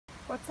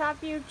What's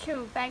up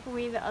YouTube, back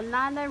with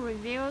another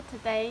review.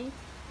 Today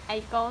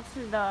I go to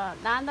the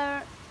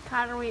another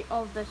category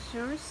of the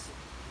shoes.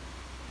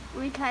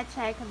 We can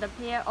check the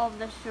pair of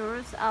the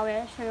shoes. I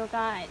will show you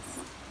guys.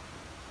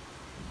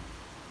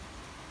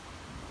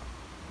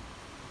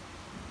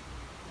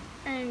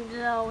 And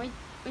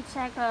we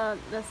check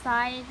the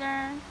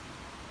side.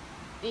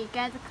 We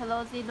get a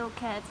close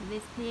look at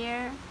this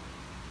pair.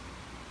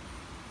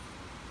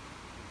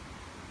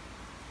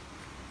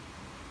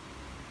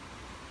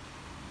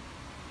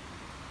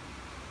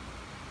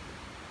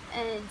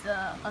 And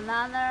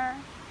another.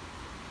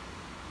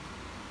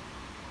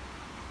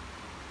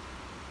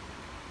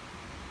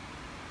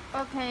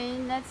 Okay,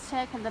 let's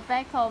check the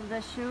back of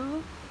the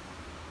shoe.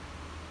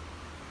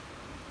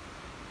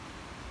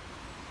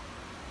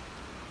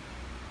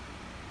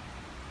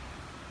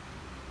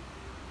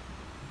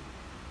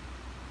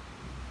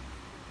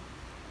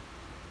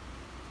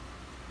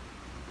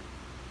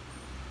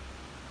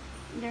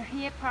 The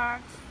heel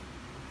part.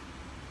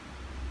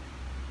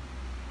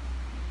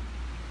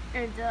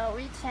 And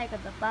we check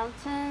the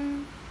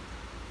button.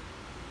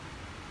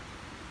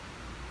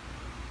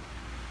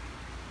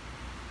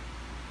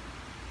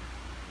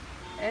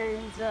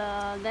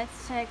 And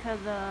let's check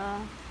the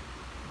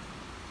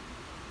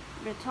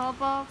toe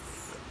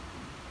box.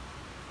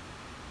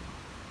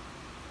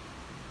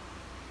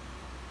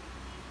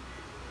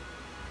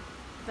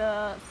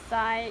 The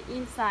side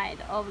inside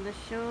of the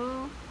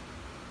shoe.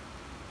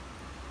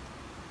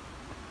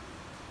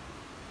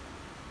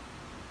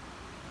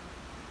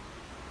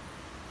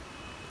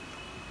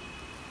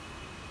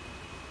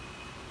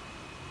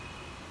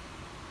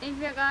 If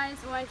you guys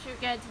want to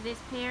get these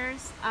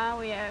pairs, I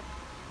will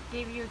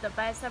give you the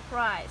best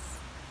price.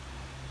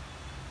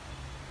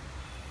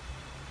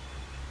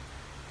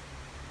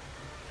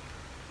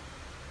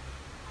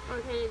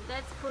 Okay,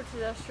 let's put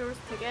the shoes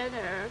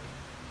together.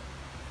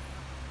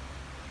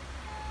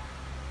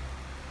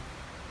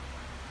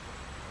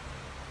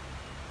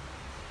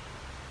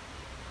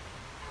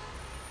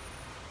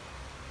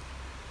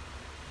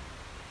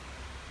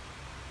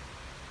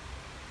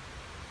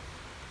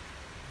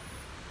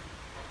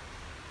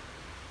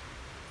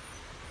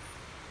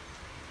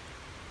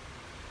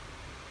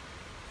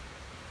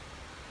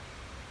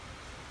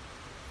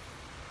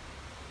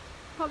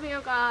 Hope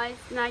you guys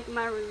like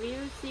my review.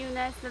 See you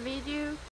next video.